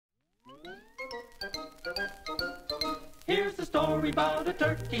Here's the story about a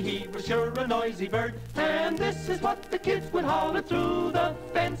turkey, he was sure a noisy bird, and this is what the kids would holler through the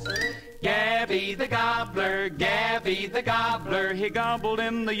fence. Gabby the gobbler, Gabby the gobbler, he gobbled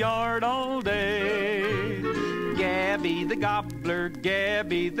in the yard all day. Gabby the gobbler,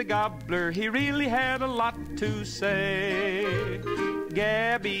 Gabby the gobbler, he really had a lot to say.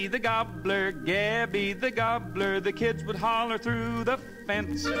 Gabby the gobbler, Gabby the gobbler, the kids would holler through the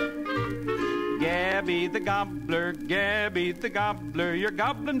fence. Gabby the gobbler, Gabby the gobbler, your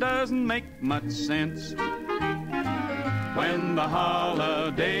gobbling doesn't make much sense. When the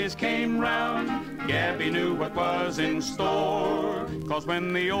holidays came round, Gabby knew what was in store. 'Cause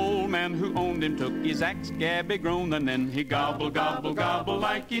when the old man who owned him took his axe, Gabby groaned and then he gobbled, gobbled, gobbled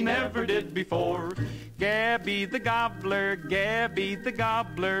like he never did before. Gabby the gobbler, Gabby the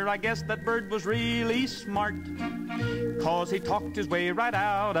gobbler, I guess that bird was really smart. 'Cause he talked his way right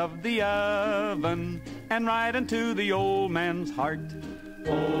out of the oven and right into the old man's heart.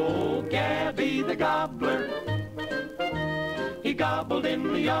 Oh, Gabby the gobbler, he gobbled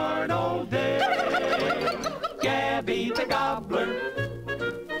in the yard all day. Gabby the gobbler,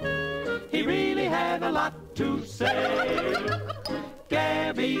 he really had a lot to say.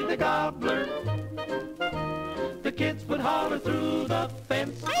 Gabby the gobbler, the kids would holler through the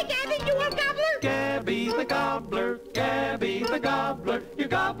fence. Hey, Gabby, you a gobbler? Gabby the gobbler, Gabby the gobbler, your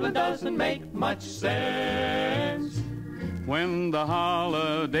gobbling doesn't make much sense. When the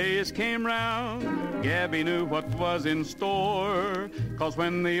holidays came round, Gabby knew what was in store. 'Cause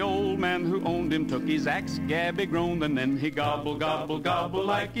when the old man who owned him took his axe, Gabby groaned and then he gobbled, gobbled, gobbled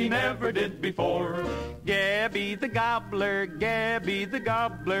like he never did before. Gabby the gobbler, Gabby the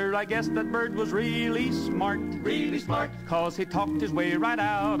gobbler, I guess that bird was really smart. Really smart. 'Cause he talked his way right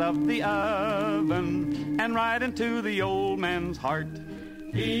out of the oven and right into the old man's heart.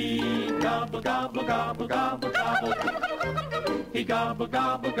 He gobble, gobble, gobble, gobble, gobble. He gobble,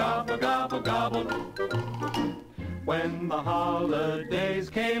 gobble, gobble, gobble, gobble. When the holidays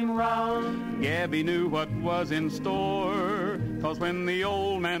came round, Gabby knew what was in store. 'Cause when the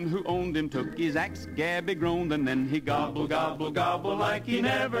old man who owned him took his axe, Gabby groaned and then he gobble, gobble, gobble like he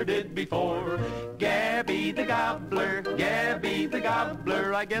never did before. Gabby the gobbler, Gabby the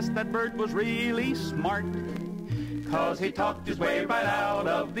gobbler, I guess that bird was really smart. 'Cause he talked his way right out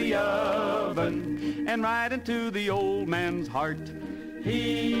of the oven and right into the old man's heart.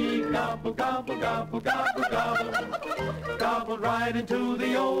 He gobbled, gobbled, gobbled, gobbled, gobbled, gobbled right into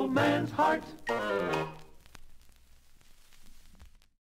the old man's heart.